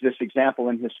 Moreland used this example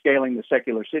in his Scaling the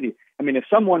Secular City. I mean, if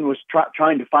someone was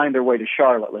trying to find their way to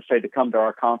Charlotte, let's say to come to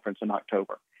our conference in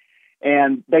October,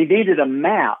 and they needed a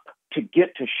map to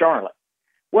get to Charlotte.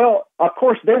 Well, of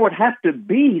course, there would have to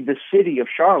be the city of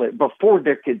Charlotte before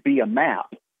there could be a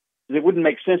map. It wouldn't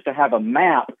make sense to have a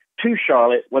map to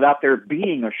Charlotte without there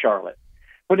being a Charlotte.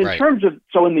 But in terms of,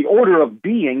 so in the order of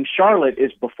being, Charlotte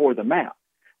is before the map.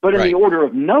 But in the order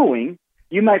of knowing,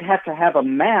 you might have to have a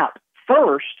map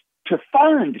first to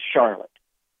find Charlotte.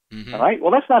 Mm-hmm. All right?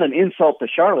 Well, that's not an insult to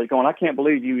Charlotte going, I can't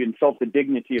believe you insult the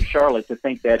dignity of Charlotte to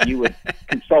think that you would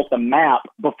consult the map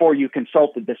before you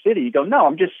consulted the city. You go, no,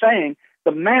 I'm just saying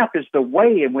the map is the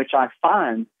way in which I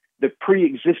find the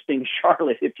pre-existing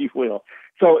Charlotte, if you will.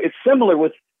 So it's similar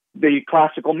with the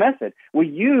classical method. We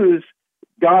use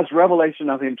God's revelation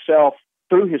of himself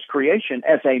through his creation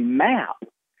as a map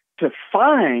to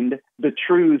find the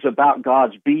truths about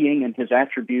God's being and his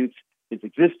attributes his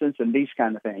existence and these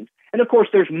kind of things. And of course,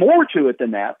 there's more to it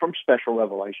than that from special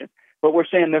revelation, but we're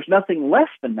saying there's nothing less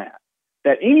than that,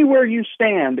 that anywhere you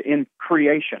stand in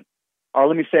creation, or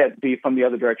let me say it from the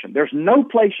other direction, there's no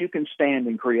place you can stand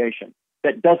in creation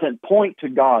that doesn't point to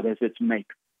God as its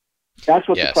maker. That's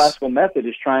what the classical method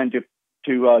is trying to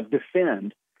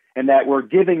defend, and that we're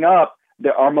giving up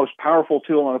our most powerful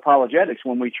tool in apologetics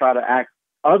when we try to act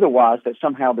otherwise, that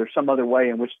somehow there's some other way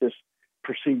in which this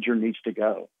procedure needs to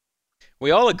go. We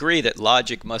all agree that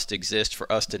logic must exist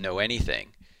for us to know anything.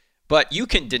 But you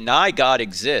can deny God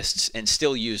exists and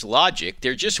still use logic.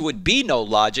 There just would be no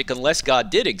logic unless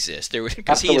God did exist,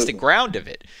 because He is the ground of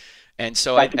it. And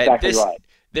so That's exactly right.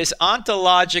 This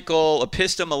ontological,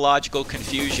 epistemological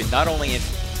confusion not only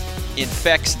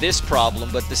infects this problem,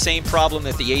 but the same problem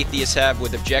that the atheists have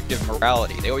with objective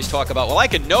morality. They always talk about, well, I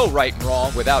can know right and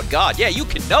wrong without God. Yeah, you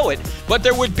can know it, but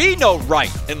there would be no right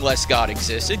unless God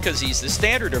existed, because He's the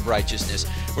standard of righteousness.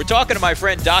 We're talking to my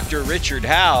friend Dr. Richard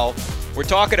Howe. We're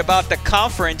talking about the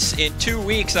conference in 2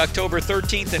 weeks, October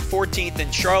 13th and 14th in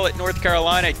Charlotte, North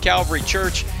Carolina at Calvary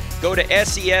Church. Go to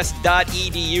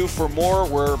ses.edu for more.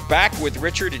 We're back with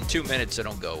Richard in 2 minutes, so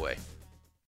don't go away.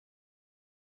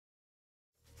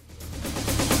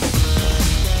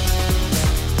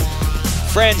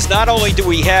 Friends, not only do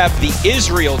we have the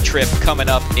Israel trip coming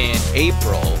up in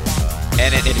April,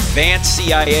 and an advanced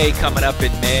CIA coming up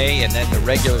in May, and then the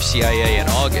regular CIA in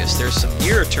August, there's some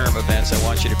near-term events I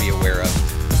want you to be aware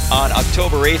of. On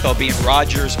October 8th, I'll be in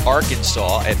Rogers,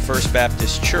 Arkansas at First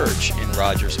Baptist Church in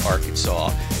Rogers, Arkansas.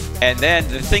 And then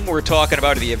the thing we're talking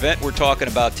about, or the event we're talking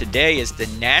about today, is the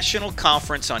National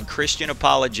Conference on Christian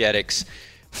Apologetics,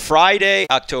 Friday,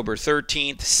 October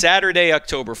 13th, Saturday,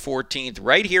 October 14th,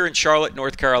 right here in Charlotte,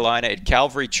 North Carolina at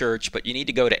Calvary Church, but you need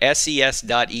to go to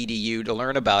ses.edu to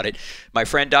learn about it. My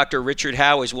friend Dr. Richard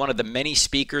Howe is one of the many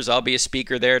speakers. I'll be a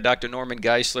speaker there. Dr. Norman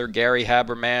Geisler, Gary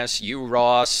Habermas, Hugh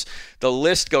Ross, the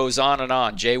list goes on and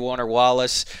on. J. Warner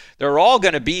Wallace. They're all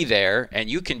going to be there, and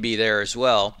you can be there as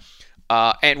well.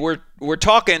 And we're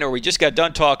talking, or we just got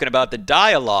done talking about the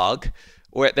dialogue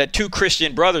that two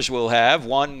Christian brothers will have,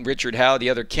 one Richard Howe, the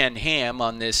other Ken Ham,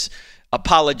 on this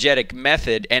apologetic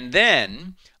method. And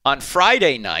then on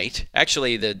Friday night,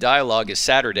 actually the dialogue is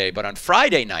Saturday, but on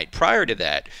Friday night, prior to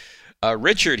that,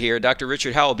 Richard here, Dr.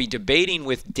 Richard Howe, will be debating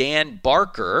with Dan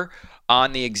Barker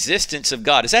on the existence of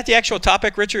God. Is that the actual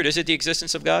topic, Richard? Is it the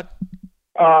existence of God?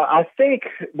 I think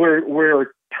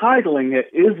we're titling it,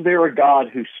 Is There a God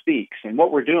Who Speaks? And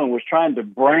what we're doing was trying to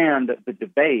brand the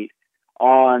debate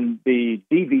on the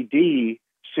DVD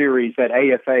series that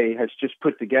AFA has just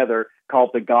put together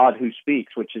called The God Who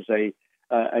Speaks, which is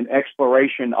an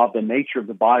exploration of the nature of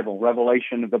the Bible,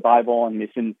 revelation of the Bible, and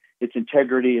its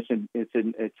integrity,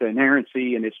 its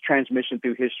inerrancy, and its transmission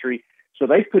through history. So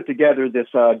they've put together this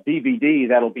DVD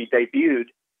that'll be debuted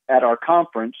at our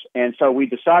conference, and so we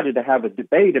decided to have a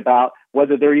debate about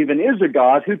whether there even is a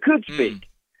God who could speak.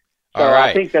 So right.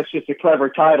 I think that's just a clever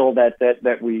title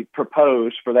that we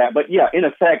propose for that. But yeah, in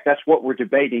effect, that's what we're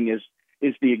debating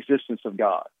is the existence of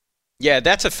God. Yeah,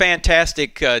 that's a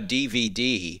fantastic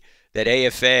DVD that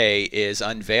AFA is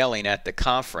unveiling at the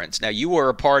conference. Now, you were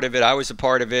a part of it. I was a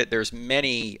part of it. There's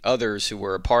many others who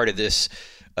were a part of this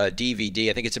DVD.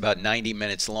 I think it's about 90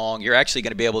 minutes long. You're actually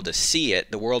going to be able to see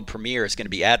it. The world premiere is going to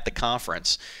be at the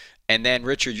conference. And then,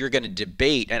 Richard, you're going to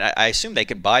debate, and I assume they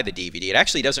can buy the DVD. It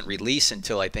actually doesn't release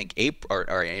until, I think, April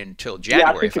or until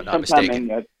January, if I'm not mistaken.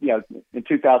 In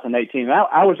 2018.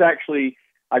 I was actually,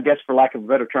 I guess, for lack of a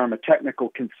better term, a technical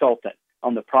consultant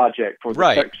on the project for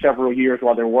several years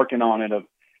while they're working on it. Of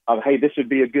hey, this would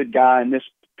be a good guy in this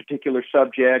particular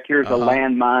subject. Here's a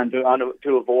landmine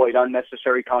to avoid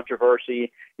unnecessary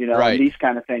controversy. And these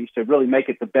kind of things to really make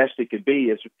it the best it could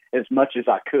be as much as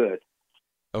I could.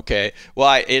 Okay.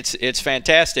 Well, it's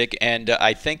fantastic, and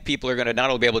I think people are going to not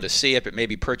only be able to see it, but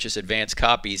maybe purchase advanced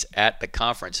copies at the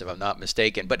conference, if I'm not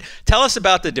mistaken. But tell us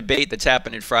about the debate that's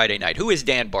happening Friday night. Who is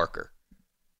Dan Barker?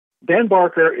 Dan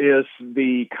Barker is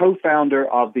the co-founder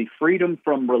of the Freedom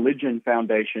from Religion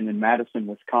Foundation in Madison,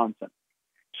 Wisconsin.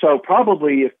 So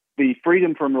probably if the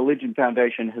Freedom from Religion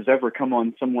Foundation has ever come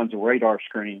on someone's radar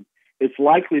screen, it's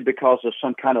likely because of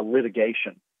some kind of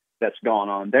litigation that's gone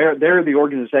on. They're the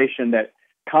organization that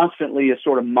constantly is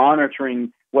sort of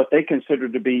monitoring what they consider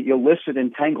to be illicit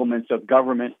entanglements of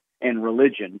government and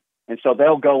religion. And so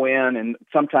they'll go in and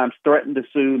sometimes threaten to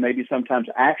sue, maybe sometimes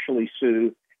actually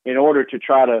sue, in order to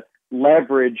try to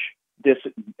leverage this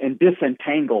and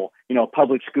disentangle,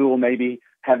 public school maybe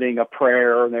having a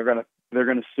prayer, and they're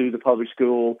going to sue the public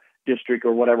school district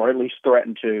or whatever, or at least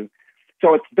threaten to.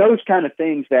 So it's those kind of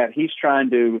things that he's trying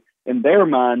to, in their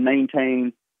mind,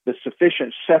 maintain the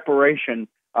sufficient separation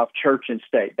of church and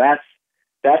state. That's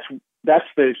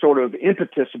the sort of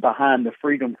impetus behind the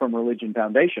Freedom from Religion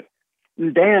Foundation.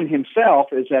 Dan himself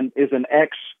is an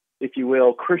ex, if you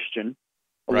will, Christian,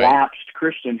 a lapsed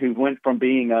Christian who went from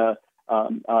being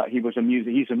he's a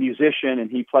musician, and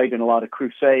he played in a lot of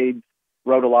crusades,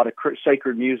 wrote a lot of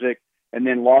sacred music, and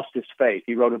then lost his faith.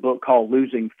 He wrote a book called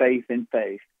Losing Faith in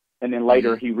Faith, and then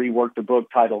later he reworked a book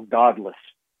titled Godless.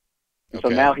 Okay. So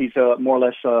now he's more or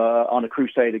less on a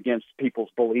crusade against people's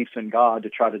beliefs in God to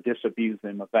try to disabuse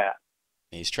them of that.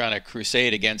 He's trying to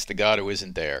crusade against the God who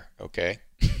isn't there. Okay.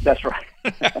 That's right.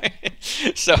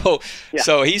 So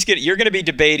you're going to be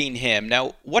debating him.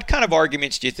 Now, what kind of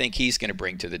arguments do you think he's going to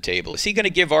bring to the table? Is he going to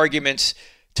give arguments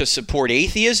to support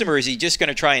atheism, or is he just going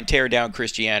to try and tear down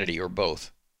Christianity, or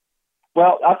both?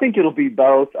 Well, I think it'll be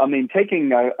both. I mean,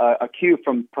 taking a cue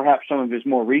from perhaps some of his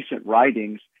more recent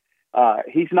writings,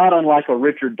 he's not unlike a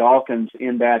Richard Dawkins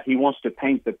in that he wants to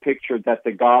paint the picture that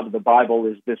the God of the Bible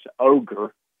is this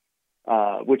ogre,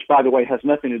 which, by the way, has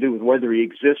nothing to do with whether he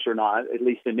exists or not, at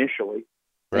least initially.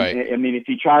 Right. I mean, if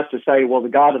he tries to say, well, the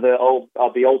God of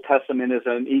the Old Testament is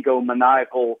an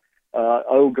egomaniacal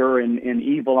ogre and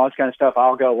evil, all this kind of stuff,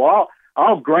 I'll go, well,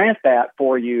 I'll grant that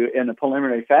for you in a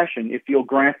preliminary fashion if you'll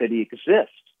grant that he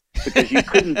exists, because you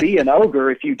couldn't be an ogre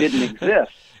if you didn't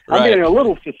exist. I'm getting a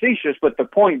little facetious, but the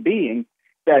point being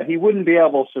that he wouldn't be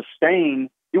able to sustain,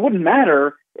 it wouldn't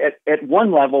matter at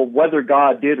one level whether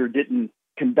God did or didn't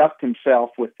conduct himself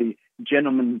with the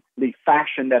gentlemanly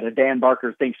fashion that a Dan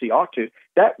Barker thinks he ought to.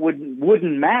 That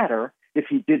wouldn't matter if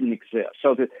he didn't exist.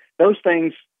 So those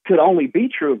things could only be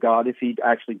true of God if he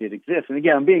actually did exist. And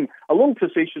again, I'm being a little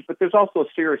facetious, but there's also a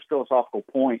serious philosophical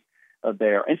point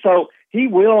there. And so he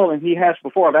will, and he has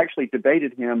before. I've actually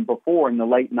debated him before in the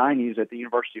late 90s at the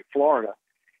University of Florida.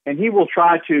 And he will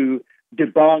try to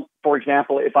debunk, for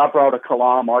example, if I brought a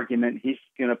Kalam argument, he's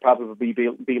going to probably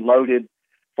be loaded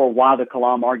for why the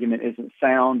Kalam argument isn't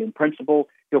sound in principle.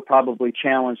 He'll probably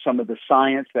challenge some of the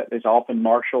science that is often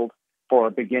marshaled for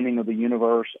a beginning of the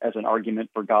universe as an argument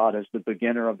for God as the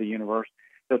beginner of the universe.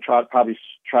 He'll probably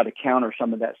try to counter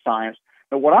some of that science.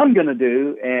 But what I'm going to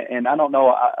do, and I don't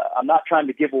know, I'm not trying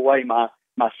to give away my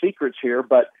secrets here,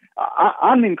 but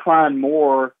I'm inclined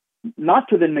more not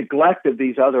to the neglect of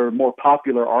these other more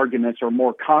popular arguments or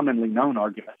more commonly known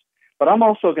arguments, but I'm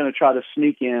also going to try to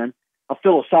sneak in a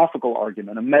philosophical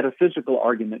argument, a metaphysical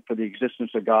argument for the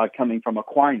existence of God coming from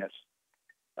Aquinas,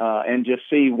 and just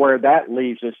see where that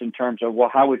leaves us in terms of, well,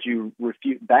 how would you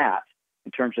refute that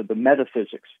in terms of the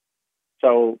metaphysics?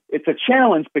 So it's a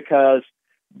challenge because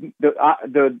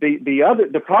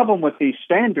the problem with these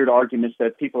standard arguments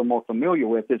that people are more familiar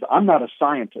with is I'm not a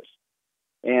scientist,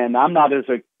 and I'm not as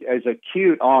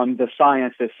acute on the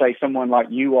science as, say, someone like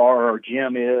you are, or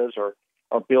Jim is, or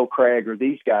Bill Craig, or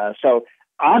these guys. So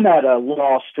I'm at a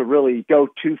loss to really go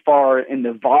too far in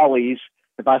the volleys.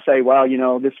 If I say, well,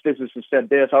 this physicist said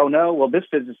this, oh no, well, this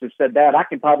physicist said that, I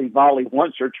can probably volley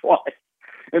once or twice,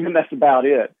 and then that's about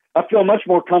it. I feel much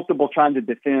more comfortable trying to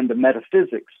defend the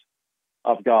metaphysics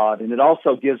of God, and it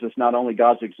also gives us not only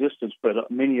God's existence,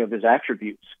 but many of his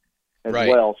attributes as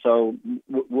well. So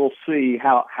we'll see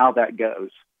how that goes.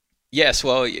 Yes,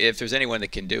 well, if there's anyone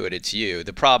that can do it, it's you.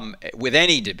 The problem with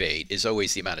any debate is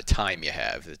always the amount of time you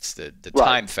have. It's the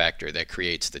time factor that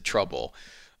creates the trouble.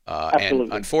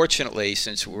 And unfortunately,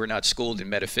 since we're not schooled in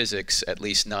metaphysics, at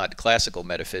least not classical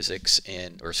metaphysics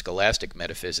or scholastic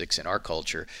metaphysics in our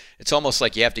culture, it's almost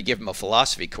like you have to give them a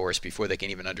philosophy course before they can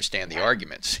even understand the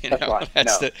arguments. That's right.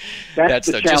 That's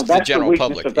the just the general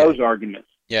public of those arguments.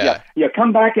 Yeah.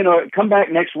 Come back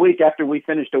next week after we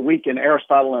finished a week in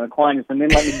Aristotle and Aquinas, and then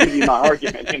let me give you my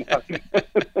argument.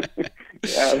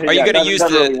 Are you going to use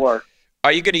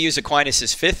Are you going to use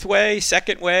Aquinas' fifth way,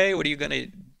 second way? What are you going to?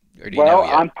 Well,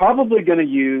 I'm probably going to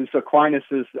use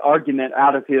Aquinas' argument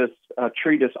out of his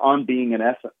treatise on being in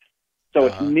essence. So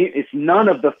it's none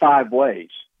of the five ways.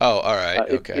 Oh, all right.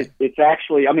 Okay. It's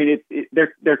actually,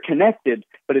 they're connected,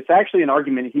 but it's actually an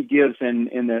argument he gives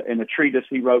in a treatise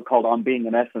he wrote called On Being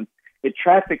in Essence. It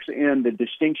traffics in the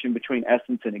distinction between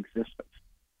essence and existence.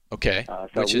 Okay. So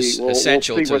which is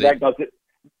essential we'll see to where that goes.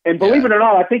 And believe it or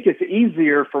not, I think it's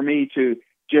easier for me to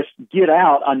just get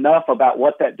out enough about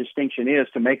what that distinction is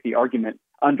to make the argument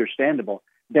understandable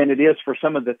than it is for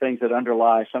some of the things that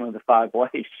underlie some of the five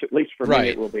ways. At least for me,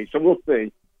 it will be. So we'll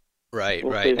see. Right.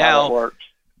 We'll right. see Now, how it works.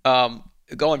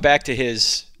 Going back to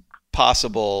his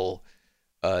possible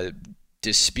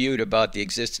dispute about the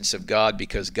existence of God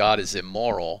because God is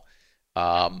immoral,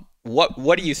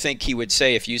 What do you think he would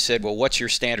say if you said, well, what's your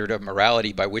standard of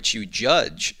morality by which you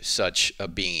judge such a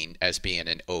being as being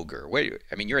an ogre?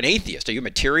 You're an atheist. Are you a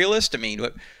materialist?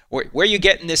 Where are you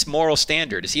getting this moral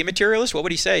standard? Is he a materialist? What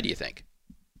would he say, do you think?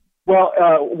 Well,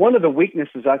 one of the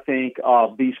weaknesses, I think,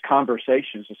 of these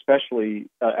conversations, especially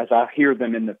as I hear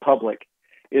them in the public,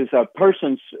 is a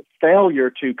person's failure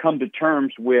to come to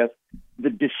terms with the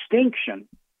distinction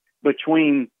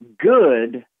between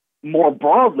good, more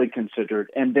broadly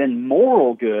considered, and then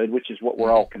moral good, which is what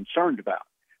we're all concerned about.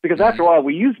 Because after all,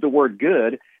 we use the word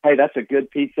good. Hey, that's a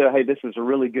good pizza. Hey, this is a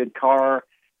really good car.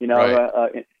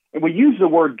 Right. And we use the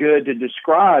word good to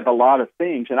describe a lot of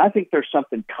things. And I think there's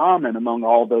something common among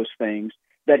all those things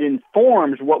that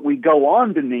informs what we go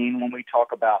on to mean when we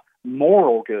talk about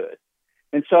moral good.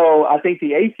 And so I think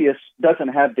the atheist doesn't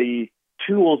have the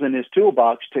tools in his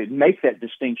toolbox to make that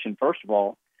distinction, first of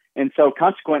all. And so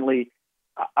consequently,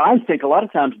 I think a lot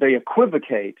of times they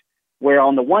equivocate, where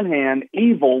on the one hand,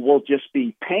 evil will just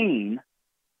be pain,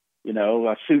 a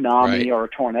tsunami or a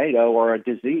tornado or a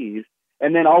disease.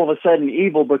 And then all of a sudden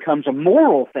evil becomes a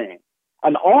moral thing,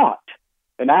 an ought.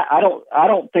 And I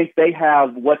don't think they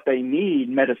have what they need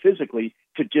metaphysically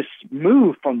to just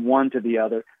move from one to the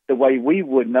other the way we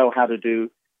would know how to do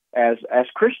as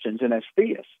Christians and as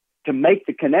theists, to make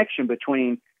the connection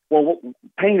between, well,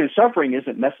 pain and suffering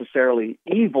isn't necessarily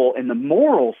evil in the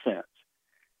moral sense,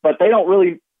 but they don't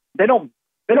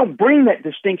bring that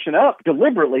distinction up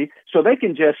deliberately, so they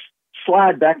can just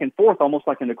slide back and forth almost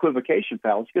like an equivocation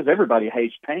fallacy, because everybody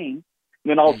hates pain.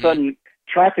 And then all of a sudden,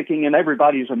 trafficking in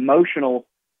everybody's emotional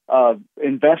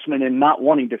investment in not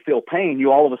wanting to feel pain,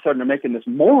 you all of a sudden are making this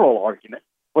moral argument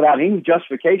without any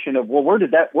justification of, well, where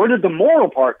did the moral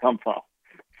part come from?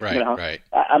 Right, right.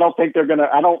 I don't think they're gonna.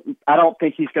 I don't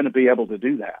think he's going to be able to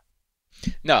do that.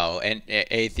 No, and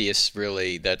atheists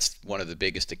really, that's one of the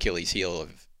biggest Achilles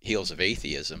heels of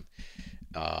atheism.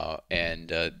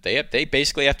 They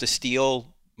basically have to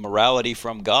steal morality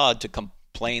from God to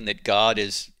complain that God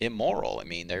is immoral. I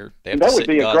mean, they have to sit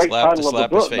in God's lap to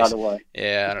slap his face. By the way.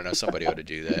 Yeah, I don't know. Somebody ought to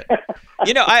do that.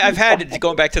 I've had,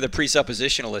 going back to the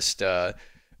presuppositionalist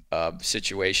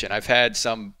situation, I've had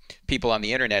some people on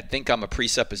the internet think I'm a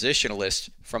presuppositionalist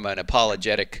from an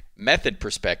apologetic method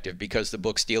perspective, because the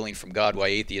book Stealing from God, Why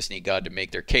Atheists Need God to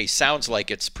Make Their Case sounds like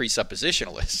it's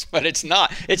presuppositionalist, but it's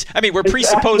not. We're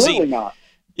presupposing. Absolutely not.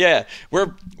 Yeah,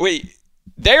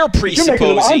 they're presupposing.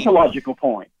 You're making an ontological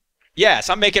point. Yes,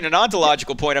 I'm making an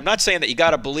ontological point. I'm not saying that you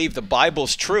got to believe the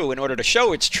Bible's true in order to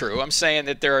show it's true. I'm saying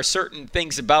that there are certain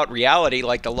things about reality,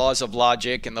 like the laws of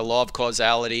logic and the law of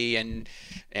causality and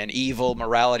evil,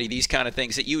 morality, these kind of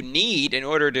things that you need in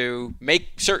order to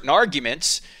make certain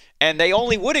arguments, and they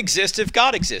only would exist if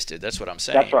God existed. That's what I'm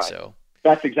saying. That's right. So,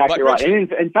 that's exactly right.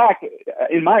 And in fact,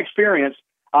 in my experience,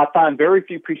 I find very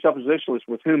few presuppositionalists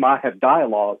with whom I have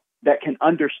dialogue that can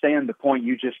understand the point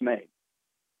you just made.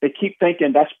 They keep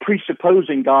thinking that's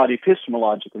presupposing God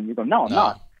epistemologically. You go, no, I'm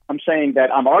not. I'm saying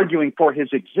that I'm arguing for his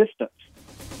existence,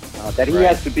 that he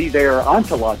has to be there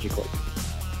ontologically.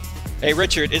 Hey,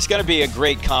 Richard, it's going to be a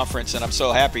great conference, and I'm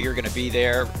so happy you're going to be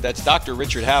there. That's Dr.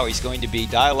 Richard Howe. He's going to be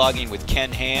dialoguing with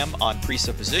Ken Ham on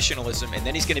presuppositionalism, and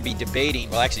then he's going to be debating,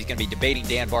 he's going to be debating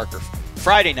Dan Barker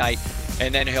Friday night,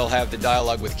 and then he'll have the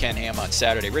dialogue with Ken Ham on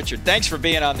Saturday. Richard, thanks for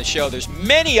being on the show. There's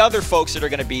many other folks that are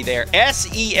going to be there.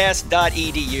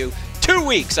 ses.edu, 2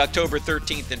 weeks, October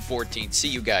 13th and 14th. See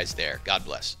you guys there. God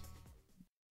bless.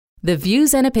 The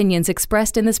views and opinions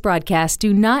expressed in this broadcast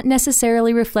do not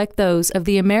necessarily reflect those of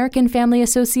the American Family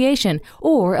Association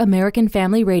or American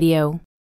Family Radio.